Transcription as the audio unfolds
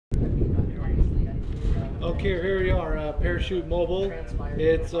Okay, here we are, Parachute Mobile.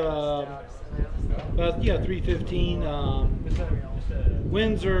 It's about 3:15.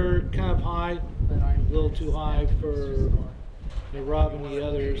 Winds are kind of high, a little too high for Rob and the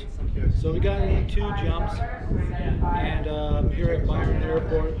others. So we got in 2 jumps, and here at Byron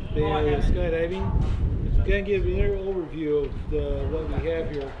Airport, Bay Area skydiving. Gonna give you an overview of what we have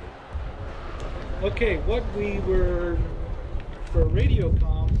here. Okay, what we were for radio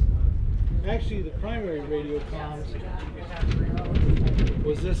comms. Actually, the primary radio comms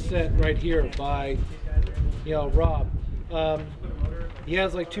was this set right here by, Rob. He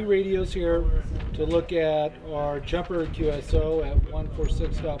has like 2 radios here to look at our jumper QSO at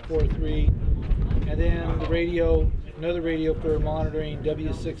 146.43, and then the radio, another radio for monitoring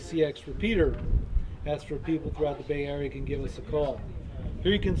W6CX repeater. That's for people throughout the Bay Area can give us a call.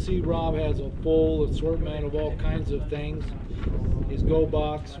 Here you can see Rob has a full assortment of all kinds of things. His Go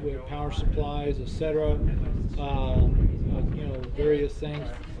box with power supplies, etc. Various things.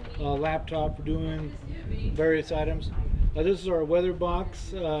 Laptop for doing various items. This is our weather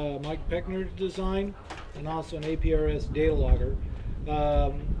box, Mike Peckner design, and also an APRS data logger. We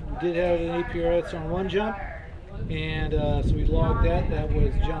did have an APRS on 1 jump, and so we logged that. That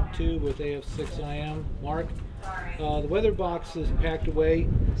was jump 2 with AF6IM mark. The weather box is packed away,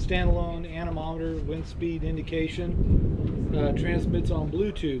 standalone anemometer, wind speed indication, transmits on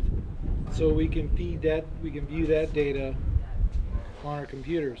Bluetooth, so we can feed that, we can view that data on our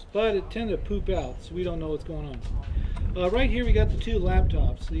computers. But it tends to poop out, so we don't know what's going on. Right here we got the 2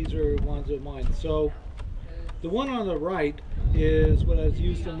 laptops. These are ones of mine. So the one on the right is what I was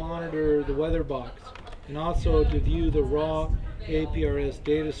used to monitor the weather box and also to view the raw APRS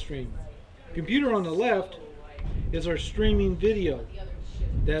data stream. Computer on the left is our streaming video.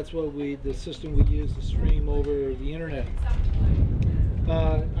 That's what the system we use to stream over the internet.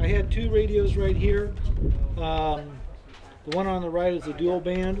 I had 2 radios right here. The one on the right is a dual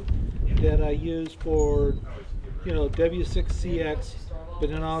band that I use for, W6CX, but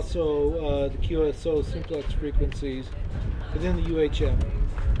then also the QSO simplex frequencies, and then the UHF.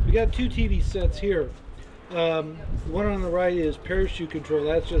 We got 2 TV sets here. The one on the right is parachute control.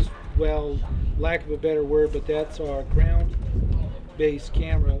 That's just, well, lack of a better word, but that's our ground-based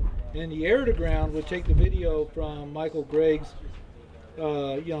camera. And the air-to-ground would take the video from Michael Gregg's,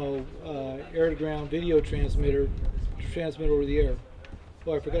 air-to-ground video transmit over the air.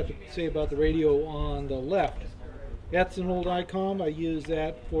 Oh, I forgot to say about the radio on the left. That's an old ICOM. I use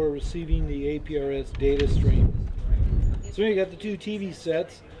that for receiving the APRS data stream. So you got the 2 TV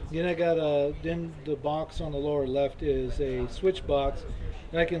sets. Then I got then the box on the lower left is a switch box.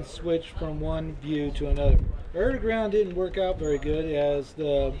 I can switch from one view to another. Air to ground didn't work out very good as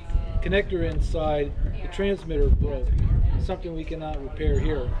the connector inside the transmitter broke. Something we cannot repair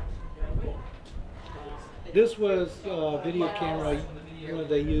here. This was a video camera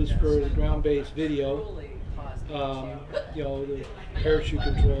they use for the ground-based video. The parachute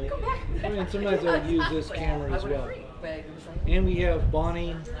control. And sometimes I would use this camera as well. And we have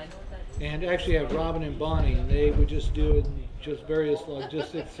Bonnie, and actually have Robin and Bonnie, and they would just do just various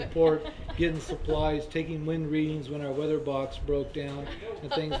logistics support, getting supplies, taking wind readings when our weather box broke down,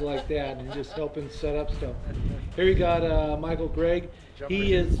 and things like that, and just helping set up stuff. Here you got Michael Gregg.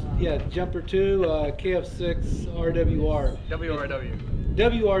 He is, Jumper 2, KF6 RWR.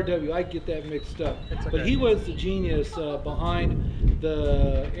 WRW, I get that mixed up. Okay. But he was the genius behind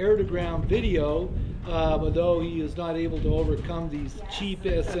the air-to-ground video, although he is not able to overcome these cheap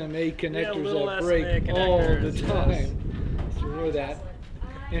SMA connectors that break all the time. So remember that.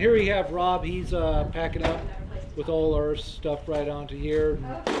 And here we have Rob. He's packing up with all our stuff right onto here.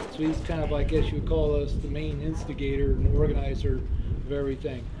 So he's kind of, I guess you would call us the main instigator and organizer of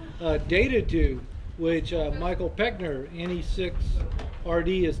everything. Data 2, which Michael Peckner, NE6 RD,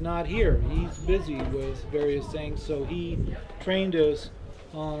 is not here. He's busy with various things, so he trained us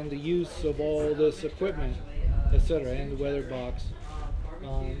on the use of all this equipment, etc., and the weather box,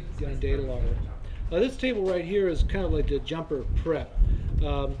 data logger. This table right here is kind of like the jumper prep.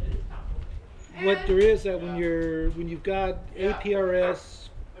 What there is that when you've got APRS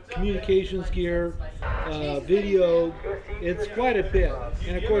communications gear, video, it's quite a bit.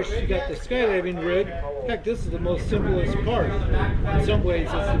 And of course you got the skydiving rig. In fact, this is the most simplest part. In some ways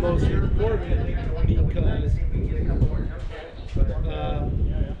it's the most important because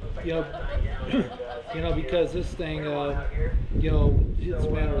because this thing, it's a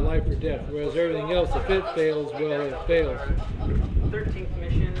matter of life or death. Whereas everything else, if it fails, well, it fails. 13th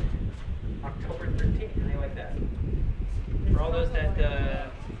mission, October 13th, anything like that. For all those that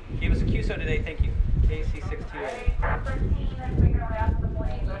gave us a QSO today, thank you. KC628.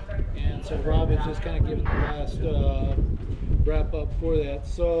 And So Robin's just kind of giving the last wrap up for that.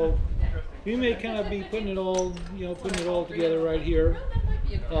 So we may kind of be putting it all, putting it all together right here.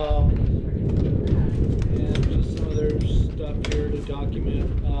 And just some other stuff here to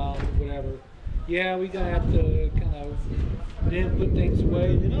document, whatever. Yeah, we're gonna have to kind of then put things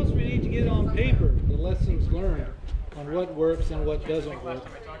away. And also we need to get it on paper, the lessons learned on what works and what doesn't work.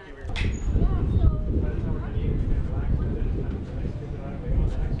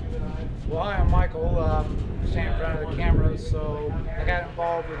 Well, hi, I'm Michael, standing in front of the camera. So I got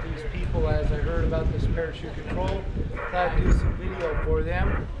involved with these people as I heard about this parachute control. Thought I'd do some video for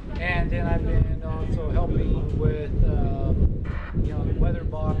them, and then I've been also helping with the weather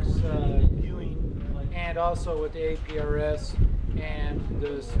box viewing, and also with the APRS and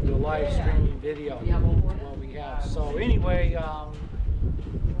the live streaming video. What we have. So anyway,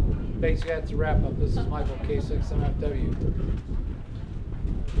 basically that's a wrap up. This is Michael, K6MFW.